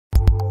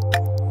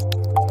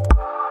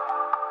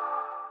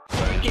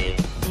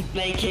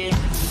make it,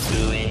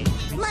 do it.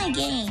 My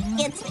game.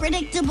 It's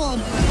predictable.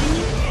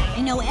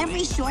 I know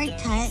every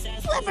shortcut.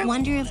 You ever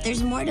wonder if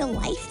there's more to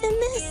life than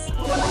this?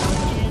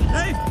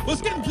 Hey,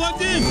 what's getting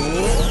plugged in?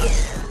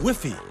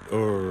 Wi-Fi,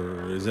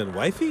 or is it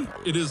wifey?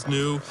 It is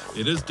new,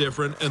 it is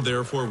different, and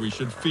therefore we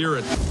should fear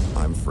it.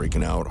 I'm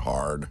freaking out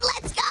hard.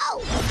 Let's go!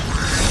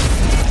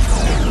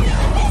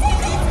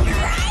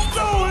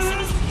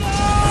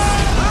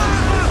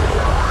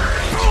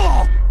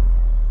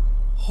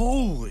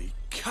 Holy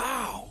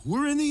cow,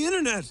 we're in the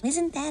internet.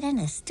 Isn't that an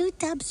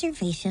astute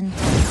observation?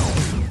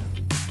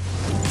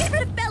 Get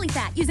rid of belly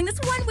fat using this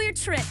one weird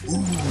trick.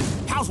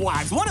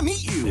 Housewives want to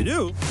meet you. They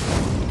do.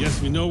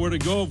 Guess we know where to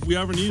go if we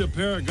ever need a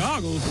pair of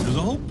goggles. There's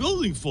a whole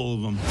building full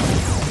of them.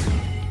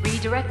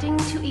 Redirecting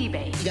to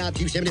eBay. I got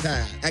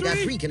 275. I got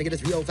 3. Can I get a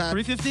 305?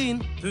 315.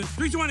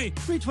 320.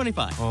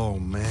 325. Oh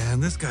man,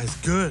 this guy's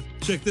good.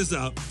 Check this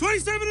out.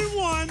 27 and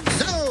 1.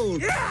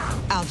 Sold! Yeah!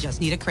 I'll just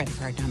need a credit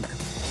card number.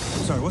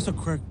 Sorry, what's the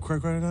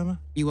credit number?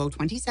 You owe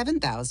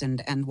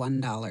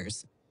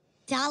 $27,001.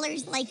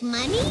 Dollars like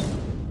money?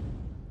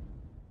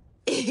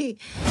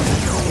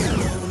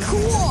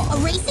 Cool! A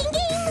racing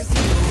game?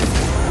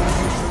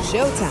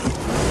 Showtime.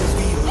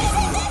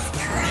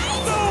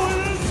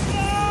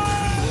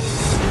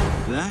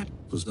 That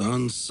was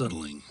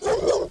unsettling.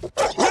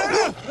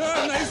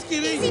 Nice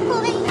kitty. Easy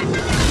boy.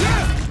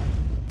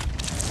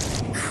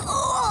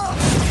 Cool!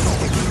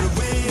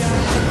 The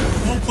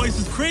whole place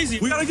is crazy.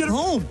 We gotta get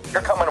home.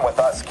 You're coming with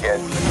us, kid.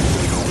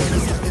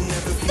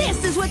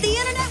 This is what the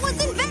internet was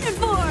invented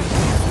for.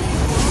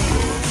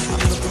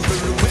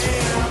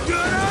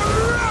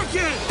 Gonna rock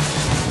it!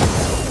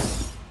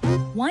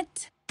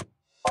 What?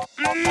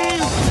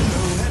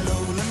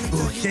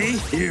 Okay,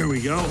 here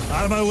we go.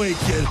 Out of my way,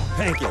 kid.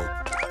 Pancake.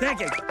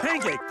 Pancake,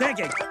 pancake,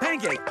 pancake,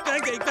 pancake,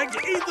 pancake,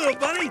 pancake. Eat, little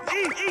bunny.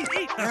 Eat.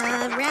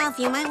 Ralph,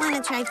 you might want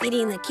to try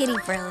feeding the kitty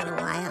for a little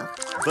while.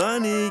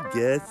 Bunny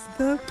gets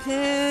the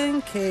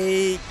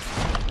pancake.